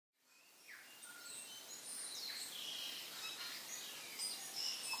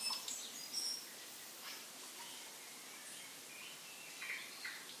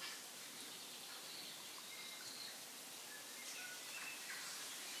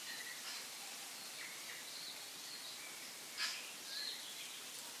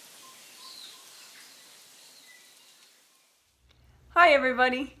Hi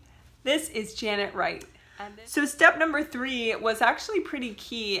everybody, this is Janet Wright. So step number 3 was actually pretty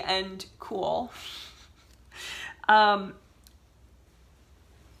key and cool. I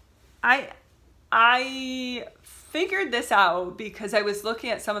figured this out because I was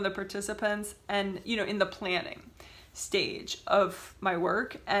looking at some of the participants and, in the planning stage of my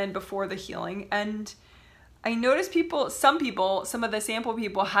work and before the healing, and I noticed some of the sample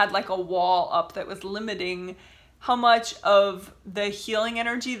people had like a wall up that was limiting how much of the healing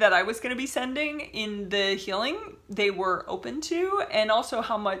energy that I was going to be sending in the healing they were open to, and also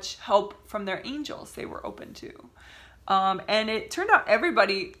how much help from their angels they were open to. And it turned out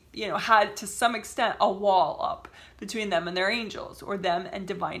everybody, had to some extent a wall up between them and their angels, or them and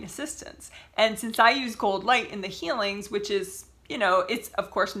divine assistance. And since I use gold light in the healings, which is, it's of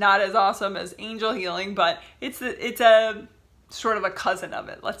course not as awesome as angel healing, but it's a sort of a cousin of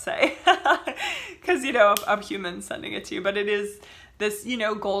it, let's say, because, I'm human sending it to you, but it is this,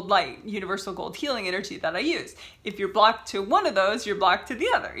 gold light, universal gold healing energy that I use. If you're blocked to one of those, you're blocked to the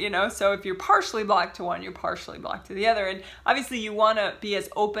other, so if you're partially blocked to one, you're partially blocked to the other. And obviously you want to be as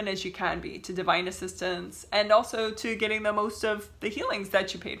open as you can be to divine assistance, and also to getting the most of the healings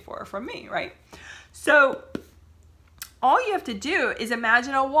that you paid for from me, right? So all you have to do is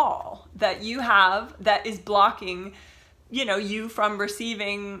imagine a wall that you have that is blocking you from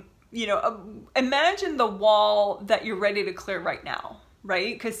receiving, imagine the wall that you're ready to clear right now,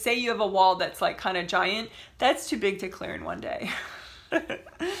 right? Because say you have a wall that's like kind of giant, that's too big to clear in one day.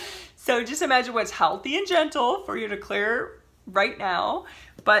 So just imagine what's healthy and gentle for you to clear right now,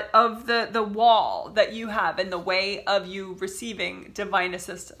 but of the wall that you have in the way of you receiving divine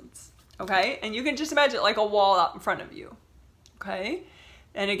assistance, okay? And you can just imagine like a wall out in front of you, okay?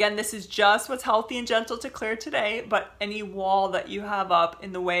 And again, this is just what's healthy and gentle to clear today, but any wall that you have up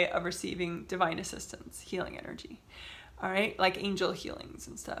in the way of receiving divine assistance, healing energy, all right? Like angel healings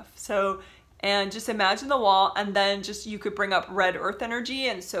and stuff. So, and just imagine the wall, and then you could bring up red earth energy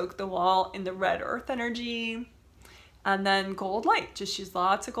and soak the wall in the red earth energy. And then gold light, just use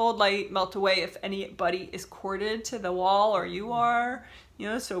lots of gold light, melt away if anybody is corded to the wall or you are,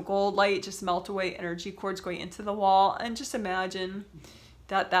 so gold light, just melt away energy cords going into the wall, and just imagine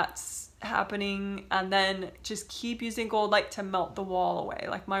that's happening, and then just keep using gold light to melt the wall away.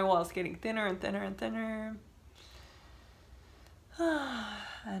 Like my wall is getting thinner and thinner and thinner.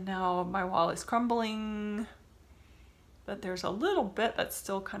 And now my wall is crumbling, but there's a little bit that's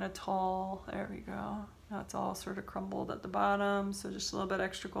still kind of tall. There we go. Now it's all sort of crumbled at the bottom, so just a little bit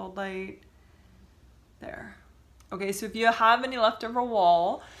extra gold light. There. Okay, so if you have any leftover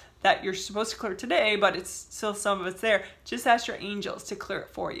wall that you're supposed to clear today, but it's still some of it's there, just ask your angels to clear it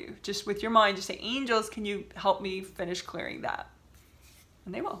for you. Just with your mind, just say, angels, can you help me finish clearing that?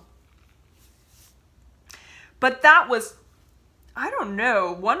 And they will. But that was, I don't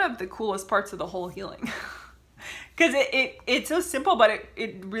know, one of the coolest parts of the whole healing. Because it's so simple, but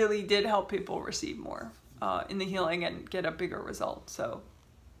it really did help people receive more in the healing and get a bigger result. So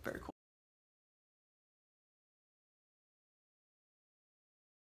very cool.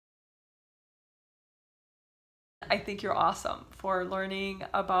 I think you're awesome for learning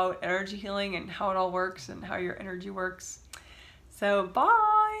about energy healing and how it all works and how your energy works. So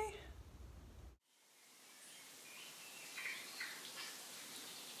bye.